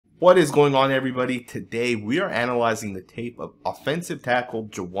What is going on, everybody? Today we are analyzing the tape of offensive tackle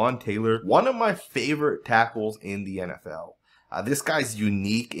Jawaan Taylor, one of my favorite tackles in the NFL. This guy's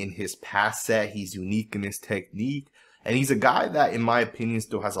unique in his pass set, he's unique in his technique, and he's a guy that, in my opinion,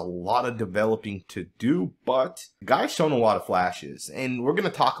 still has a lot of developing to do, but the guy's shown a lot of flashes, and we're going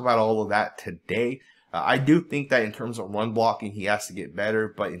to talk about all of that today. I do think that in terms of run blocking, he has to get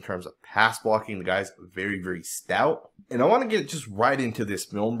better, but in terms of pass blocking, the guy's very, very stout. And I want to get just right into this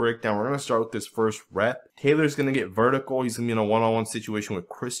film breakdown. We're going to start with this first rep. Taylor's going to get vertical. He's going to be in a one-on-one situation with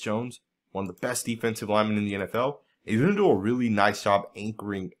Chris Jones, one of the best defensive linemen in the NFL. He's going to do a really nice job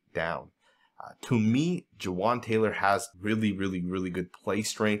anchoring down. To me, Jawaan Taylor has really good play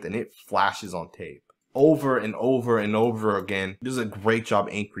strength, and it flashes on tape. Over and over and over again, he does a great job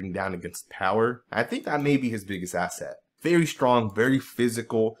anchoring down against power. I think that may be his biggest asset. Very strong, very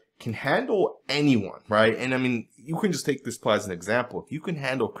physical, can handle anyone, right? And I mean, you can just take this play as an example. If you can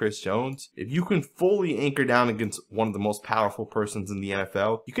handle Chris Jones, if you can fully anchor down against one of the most powerful persons in the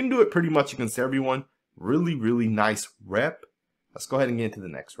NFL, you can do it pretty much against everyone. Really nice rep. Let's go ahead and get into the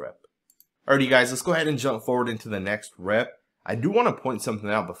next rep. Alrighty guys, let's go ahead and jump forward into the next rep. I do want to point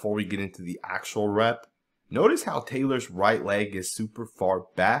something out before we get into the actual rep. Notice how Taylor's right leg is super far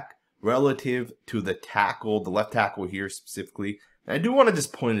back relative to the tackle, the left tackle here specifically. And I do want to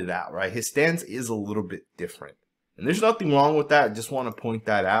just point it out, right? His stance is a little bit different. And there's nothing wrong with that. I just want to point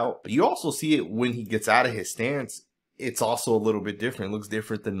that out. But you also see it when he gets out of his stance. It's also a little bit different. It looks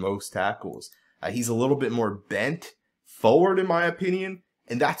different than most tackles. He's a little bit more bent forward, in my opinion.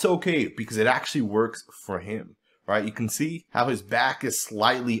 And that's okay because it actually works for him. Right, you can see how his back is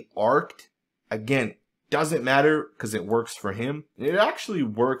slightly arced. Again, doesn't matter because it works for him. It actually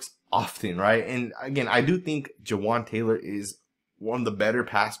works often, right? And again, I do think Jawaan Taylor is one of the better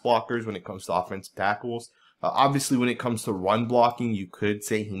pass blockers when it comes to offensive tackles. Obviously, when it comes to run blocking, you could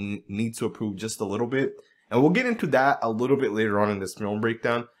say he needs to improve just a little bit. And we'll get into that a little bit later on in this film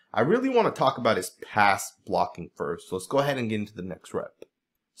breakdown. I really want to talk about his pass blocking first. So let's go ahead and get into the next rep.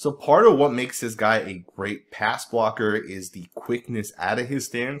 So part of what makes this guy a great pass blocker is the quickness out of his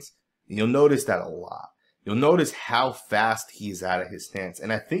stance. And you'll notice that a lot. You'll notice how fast he is out of his stance.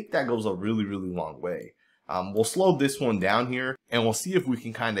 And I think that goes a really long way. We'll slow this one down here and we'll see if we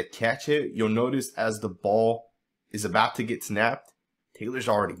can kind of catch it. You'll notice as the ball is about to get snapped, Taylor's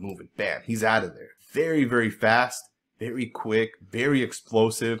already moving. Bam, he's out of there. Very fast, very quick, very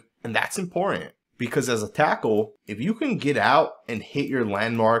explosive. And that's important. Because as a tackle, if you can get out and hit your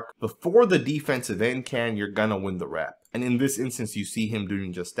landmark before the defensive end can, you're gonna win the rep. And in this instance, you see him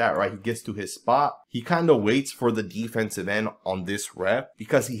doing just that, right? He gets to his spot. He kind of waits for the defensive end on this rep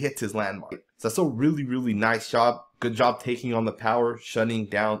because he hits his landmark. So that's a really nice job. Good job taking on the power, shutting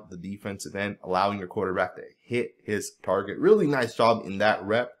down the defensive end, allowing your quarterback to hit his target. Really nice job in that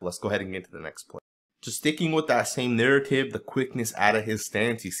rep. Let's go ahead and get to the next play. Just sticking with that same narrative, the quickness out of his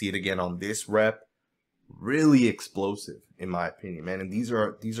stance, you see it again on this rep. Really explosive, in my opinion, man. And these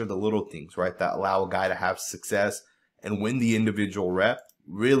are the little things, right, that allow a guy to have success and win the individual rep.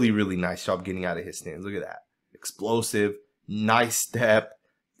 Really nice job getting out of his stance. Look at that. Explosive, nice step.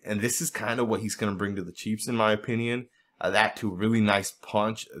 And this is kind of what he's going to bring to the Chiefs, in my opinion. That too, really nice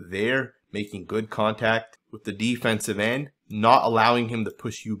punch there, making good contact with the defensive end, not allowing him to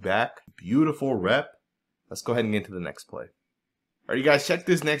push you back. Beautiful rep. Let's go ahead and get into the next play. Alright, you guys, check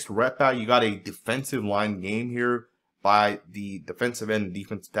this next rep out. You got a defensive line game here by the defensive end and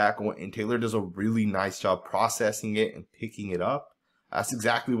defensive tackle, and Taylor does a really nice job processing it and picking it up. That's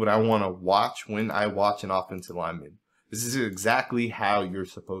exactly what I want to watch when I watch an offensive lineman. This is exactly how you're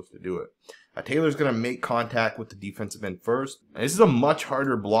supposed to do it. Taylor's going to make contact with the defensive end first. And this is a much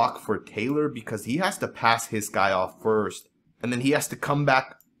harder block for Taylor because he has to pass his guy off first, and then he has to come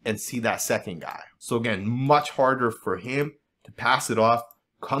back and see that second guy. So again, much harder for him to pass it off,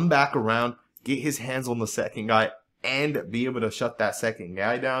 come back around, get his hands on the second guy, and be able to shut that second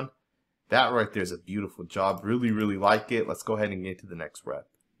guy down. That right there is a beautiful job. Really like it. Let's go ahead and get to the next rep.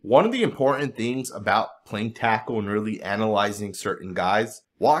 One of the important things about playing tackle and really analyzing certain guys,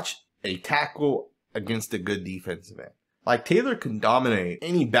 watch a tackle against a good defensive end. Like, Taylor can dominate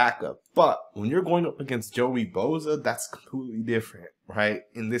any backup, but when you're going up against Joey Bosa, that's completely different, right?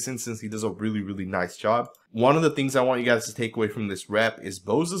 In this instance, he does a really nice job. One of the things I want you guys to take away from this rep is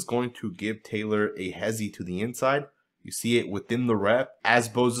Bosa's going to give Taylor a hezzy to the inside. You see it within the rep. As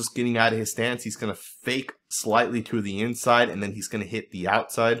Bosa's getting out of his stance, he's going to fake slightly to the inside, and then he's going to hit the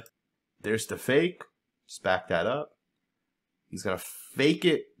outside. There's the fake. Just back that up. He's going to fake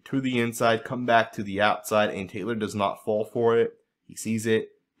it to the inside, come back to the outside, and Taylor does not fall for it. He sees it.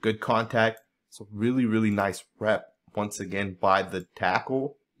 Good contact. It's a really nice rep, once again, by the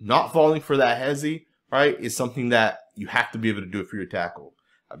tackle. not falling for that hezzy, right, is something that you have to be able to do it for your tackle.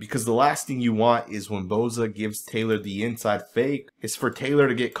 Because the last thing you want is when Bosa gives Taylor the inside fake, is for Taylor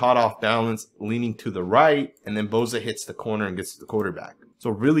to get caught off balance, leaning to the right, and then Bosa hits the corner and gets to the quarterback. So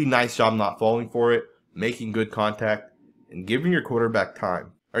really nice job not falling for it, making good contact, and giving your quarterback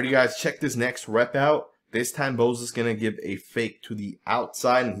time. Alrighty guys, check this next rep out. This time Bosa's going to give a fake to the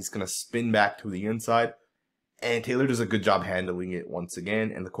outside, and he's going to spin back to the inside. And Taylor does a good job handling it once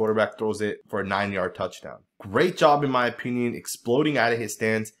again, and the quarterback throws it for a 9-yard touchdown. Great job in my opinion, exploding out of his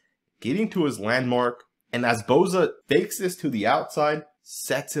stance, getting to his landmark, and as Bosa fakes this to the outside,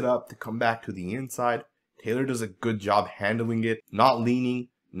 sets it up to come back to the inside, Taylor does a good job handling it, not leaning,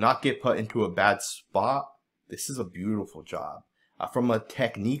 not get put into a bad spot. This is a beautiful job. From a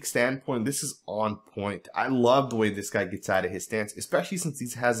technique standpoint, this is on point. I love the way this guy gets out of his stance, especially since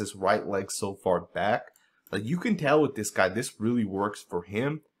he has his right leg so far back. Like, you can tell with this guy, this really works for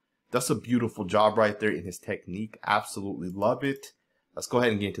him. That's a beautiful job right there in his technique. Absolutely love it. Let's go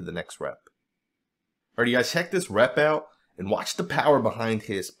ahead and get into the next rep. Alright, guys, check this rep out and watch the power behind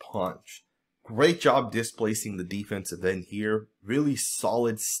his punch. Great job displacing the defensive end here. Really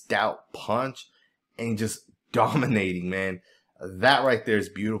solid, stout punch and just dominating, man. That right there is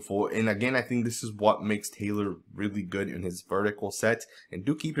beautiful. And again, I think this is what makes Taylor really good in his vertical sets. And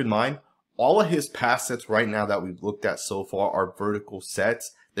do keep in mind, all of his pass sets right now that we've looked at so far are vertical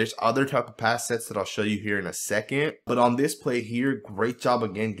sets. There's other type of pass sets that I'll show you here in a second. But on this play here, great job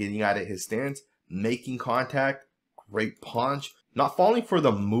again getting out of his stance, making contact, great punch, not falling for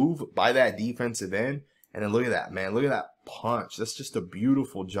the move by that defensive end. And then look at that, man. Look at that punch. That's just a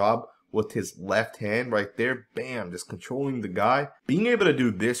beautiful job with his left hand right there. Bam, just controlling the guy. Being able to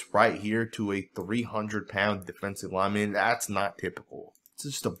do this right here to a 300-pound defensive lineman, that's not typical. It's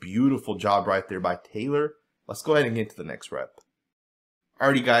just a beautiful job right there by Taylor. Let's go ahead and get to the next rep.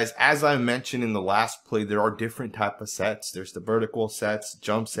 Alrighty guys, as I mentioned in the last play, there are different type of sets. There's the vertical sets,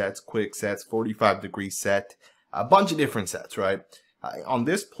 jump sets, quick sets, 45-degree set, a bunch of different sets, right? On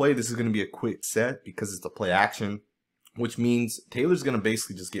this play, this is going to be a quick set because it's a play action, which means Taylor's going to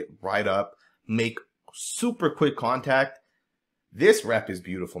basically just get right up, make super quick contact. This rep is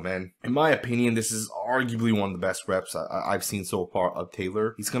beautiful, man. In my opinion, this is arguably one of the best reps I've seen so far of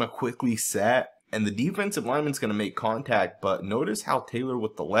Taylor. He's going to quickly set, and the defensive lineman's going to make contact, but notice how Taylor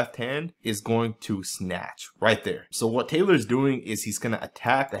with the left hand is going to snatch right there. So what Taylor's doing is he's going to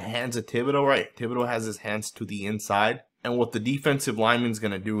attack the hands of Thibodeau, right? Thibodeau has his hands to the inside, and what the defensive lineman's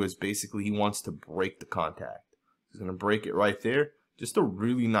going to do is basically he wants to break the contact. He's going to break it right there. Just a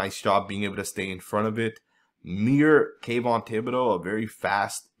really nice job being able to stay in front of it. Mirror Jawaan Taylor, a very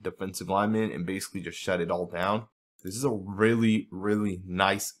fast defensive lineman, and basically just shut it all down. This is a really, really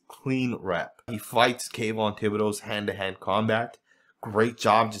nice, clean rep. He fights Jawaan Taylor's hand-to-hand combat. Great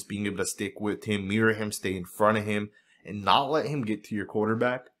job just being able to stick with him, mirror him, stay in front of him, and not let him get to your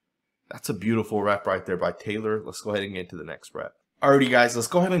quarterback. That's a beautiful rep right there by Taylor. Let's go ahead and get into the next rep. Alrighty guys, let's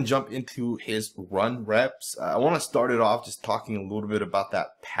go ahead and jump into his run reps. I want to start it off just talking a little bit about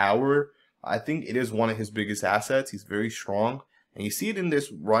that power. I think it is one of his biggest assets. He's very strong. And you see it in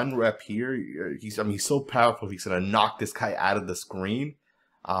this run rep here. He's so powerful. He's going to knock this guy out of the screen.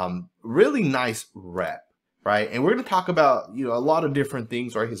 Really nice rep, right? And we're going to talk about, a lot of different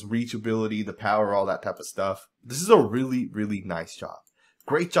things, right? His reachability, the power, all that type of stuff. This is a really, really nice job.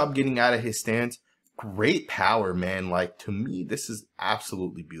 Great job getting out of his stance. Great power, man. Like, to me, this is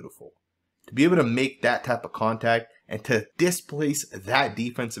absolutely beautiful. To be able to make that type of contact and to displace that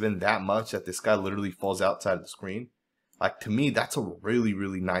defensive end that much that this guy literally falls outside of the screen. Like, to me, that's a really,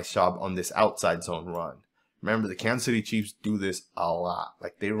 really nice job on this outside zone run. Remember, the Kansas City Chiefs do this a lot.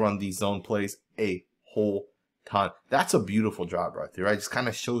 Like, they run these zone plays a whole ton. That's a beautiful job right there, right? It just kind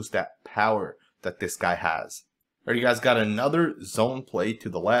of shows that power that this guy has. All right, you guys, got another zone play to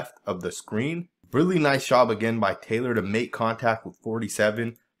the left of the screen. Really nice job again by Taylor to make contact with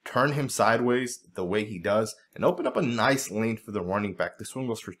 47, turn him sideways the way he does, and open up a nice lane for the running back. This one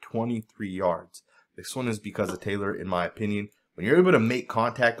goes for 23 yards. This one is because of Taylor, in my opinion. When you're able to make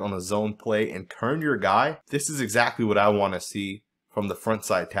contact on a zone play and turn your guy, this is exactly what I want to see from the front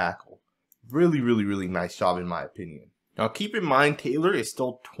side tackle. Really, really, really nice job, in my opinion. Now, keep in mind, Taylor is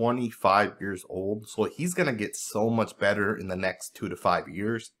still 25 years old, so he's going to get so much better in the next 2 to 5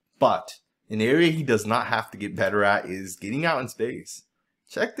 years. But an area he does not have to get better at is getting out in space.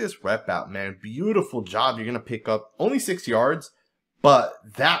 Check this rep out, man. Beautiful job. You're going to pick up only 6 yards. But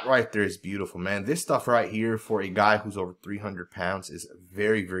that right there is beautiful, man. This stuff right here for a guy who's over 300 pounds is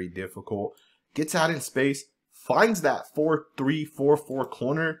very, very difficult. Gets out in space, finds that 4-3, 4-4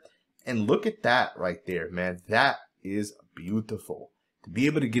 corner, and look at that right there, man. That is beautiful. To be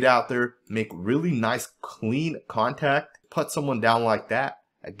able to get out there, make really nice, clean contact, put someone down like that,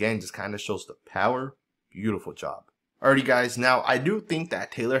 again, just kind of shows the power. Beautiful job. Alrighty guys, now I do think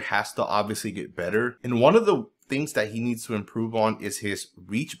that Taylor has to obviously get better. And one of the things that he needs to improve on is his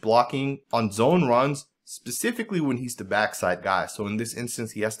reach blocking on zone runs, specifically when he's the backside guy. So in this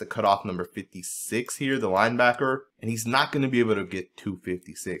instance, he has to cut off number 56 here, the linebacker, and he's not going to be able to get to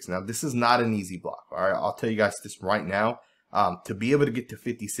 56. Now, this is not an easy block. All right, I'll tell you guys this right now. To be able to get to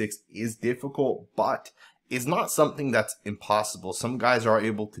 56 is difficult, but it's not something that's impossible. Some guys are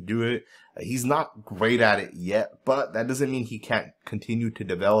able to do it. He's not great at it yet, but that doesn't mean he can't continue to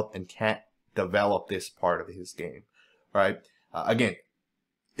develop and can't develop this part of his game. All right, again,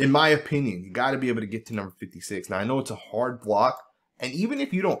 in my opinion, you got to be able to get to number 56. Now, I know it's a hard block, and even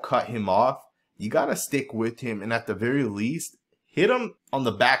if you don't cut him off, you got to stick with him, and at the very least, hit him on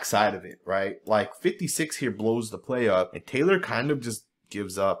the back side of it, right? Like 56 here blows the play up, and Taylor kind of just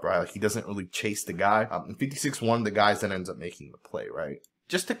gives up, right? Like he doesn't really chase the guy. 56 one of the guys that ends up making the play, right?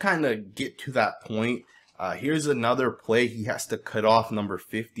 Just to kind of get to that point, here's another play. He has to cut off number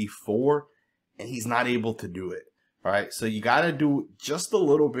 54, and he's not able to do it. All right, so you got to do just a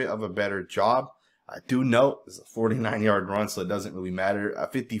little bit of a better job. I do note it's a 49-yard run, so it doesn't really matter.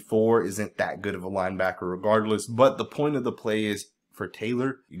 54 isn't that good of a linebacker regardless, but the point of the play is for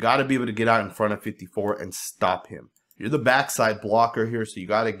Taylor, you got to be able to get out in front of 54 and stop him. You're the backside blocker here, so you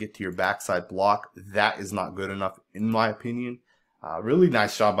got to get to your backside block. That is not good enough, in my opinion. Really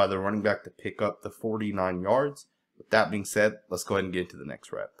nice job by the running back to pick up the 49 yards. With that being said, let's go ahead and get into the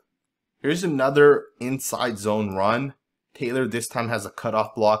next rep. Here's another inside zone run. Taylor this time has a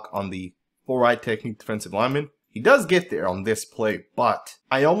cutoff block on the full right technique defensive lineman. He does get there on this play, but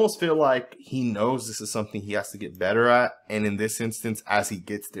I almost feel like he knows this is something he has to get better at. And in this instance, as he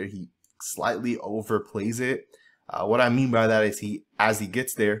gets there, he slightly overplays it. What I mean by that is as he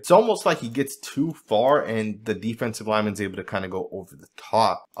gets there, it's almost like he gets too far and the defensive lineman's able to kind of go over the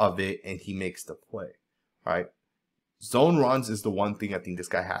top of it and he makes the play, right? Zone runs is the one thing I think this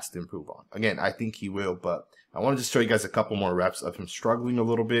guy has to improve on. Again, I think he will, but I want to just show you guys a couple more reps of him struggling a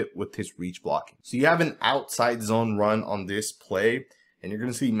little bit with his reach blocking. So you have an outside zone run on this play, and you're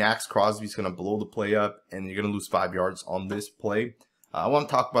going to see Max Crosby's going to blow the play up, and you're going to lose 5 yards on this play. I want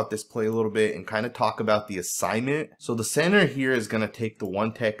to talk about this play a little bit and kind of talk about the assignment. So the center here is going to take the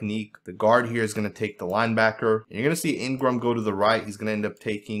one technique. The guard here is going to take the linebacker. And you're going to see Ingram go to the right. He's going to end up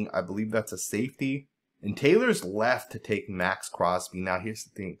taking, I believe that's a safety. And Taylor's left to take Max Crosby. Now, here's the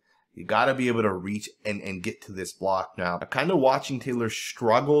thing. You got to be able to reach and get to this block. Now, I'm kind of watching Taylor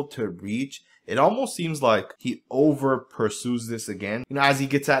struggle to reach. It almost seems like he over pursues this again. You know, as he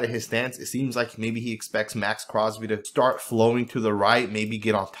gets out of his stance, it seems like maybe he expects Max Crosby to start flowing to the right, maybe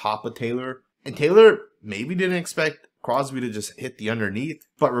get on top of Taylor. And Taylor maybe didn't expect Crosby to just hit the underneath.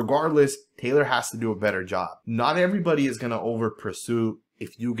 But regardless, Taylor has to do a better job. Not everybody is going to over pursue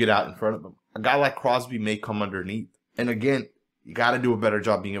if you get out in front of them. A guy like Crosby may come underneath. And again, you got to do a better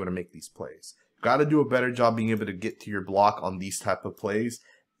job being able to make these plays. You got to do a better job being able to get to your block on these type of plays.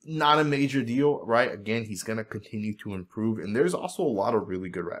 Not a major deal, right? Again, he's going to continue to improve. And there's also a lot of really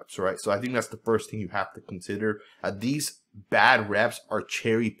good reps, right? So I think that's the first thing you have to consider. These bad reps are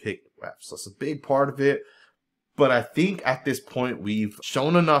cherry-picked reps. So it's a big part of it. But I think at this point, we've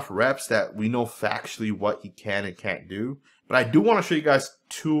shown enough reps that we know factually what he can and can't do. But I do want to show you guys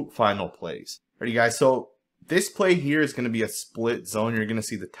two final plays. Ready, guys? So this play here is going to be a split zone. You're going to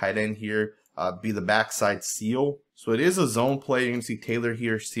see the tight end here be the backside seal. So it is a zone play. You're going to see Taylor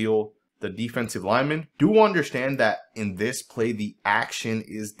here seal the defensive lineman. Do understand that in this play, the action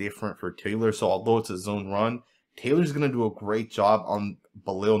is different for Taylor. So although it's a zone run, Taylor's going to do a great job on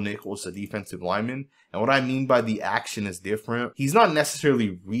Balil Nichols, the defensive lineman. And what I mean by the action is different, he's not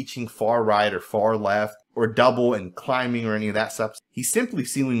necessarily reaching far right or far left or double and climbing or any of that stuff. He's simply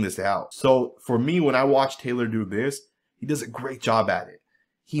sealing this out. So for me, when I watch Taylor do this, he does a great job at it.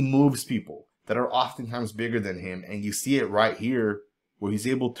 He moves people that are oftentimes bigger than him. And you see it right here where he's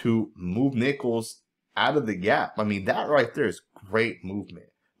able to move Nichols out of the gap. I mean, that right there is great movement.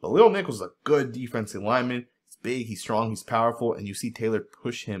 Balil Nichols is a good defensive lineman. He's big, he's strong, he's powerful. And you see Taylor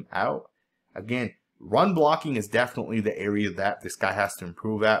push him out. Again, run blocking is definitely the area that this guy has to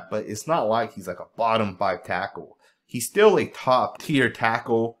improve at, but it's not like he's like a bottom 5 tackle. He's still a top tier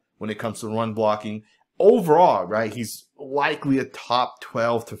tackle when it comes to run blocking. Overall, right, he's likely a top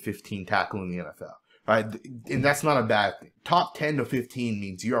 12 to 15 tackle in the NFL, right? And that's not a bad thing. Top 10 to 15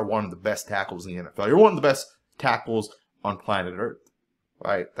 means you are one of the best tackles in the NFL. You're one of the best tackles on planet Earth,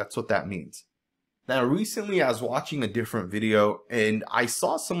 right? That's what that means. Now, recently I was watching a different video and I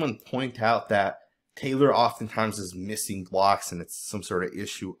saw someone point out that Taylor oftentimes is missing blocks, and it's some sort of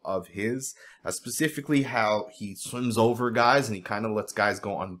issue of his. Specifically how he swims over guys and he kind of lets guys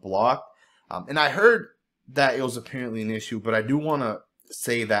go unblocked. And I heard that it was apparently an issue, but I do want to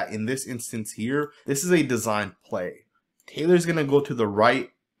say that in this instance here, this is a design play. Taylor's going to go to the right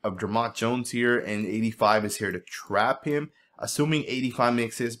of Dre'Mont Jones here, and 85 is here to trap him. Assuming 85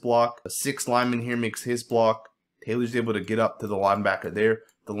 makes his block, the 6th lineman here makes his block, Taylor's able to get up to the linebacker there.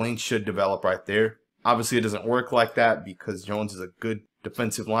 The lane should develop right there. Obviously, it doesn't work like that because Jones is a good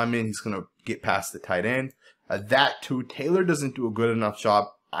defensive lineman. He's going to get past the tight end. That too, Taylor doesn't do a good enough job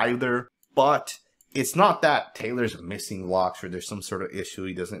either, but it's not that Taylor's missing blocks or there's some sort of issue.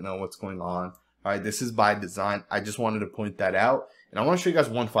 He doesn't know what's going on. All right, this is by design. I just wanted to point that out. And I want to show you guys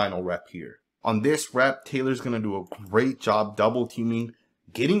one final rep here. On this rep, Taylor's going to do a great job double teaming,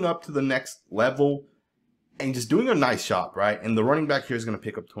 getting up to the next level, and just doing a nice job, right? And the running back here is going to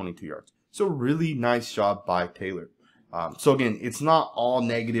pick up 22 yards. So really nice job by Taylor. So again, it's not all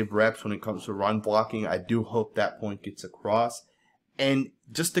negative reps when it comes to run blocking. I do hope that point gets across. And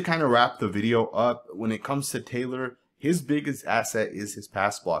just to kind of wrap the video up, when it comes to Taylor, his biggest asset is his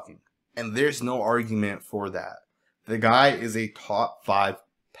pass blocking. And there's no argument for that. The guy is a top 5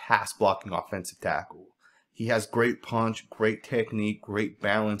 pass blocking offensive tackle. He has great punch, great technique, great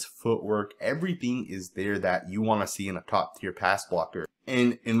balance, footwork. Everything is there that you want to see in a top tier pass blocker.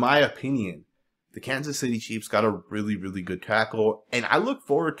 And in my opinion, the Kansas City Chiefs got a really, really good tackle. And I look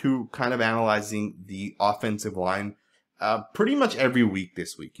forward to kind of analyzing the offensive line pretty much every week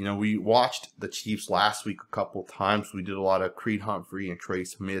this week. You know, we watched the Chiefs last week a couple times. We did a lot of Creed Humphrey and Trey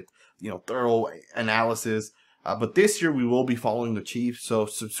Smith, thorough analysis. But this year we will be following the Chiefs. So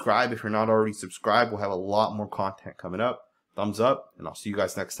subscribe if you're not already subscribed. We'll have a lot more content coming up. Thumbs up, and I'll see you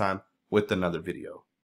guys next time with another video.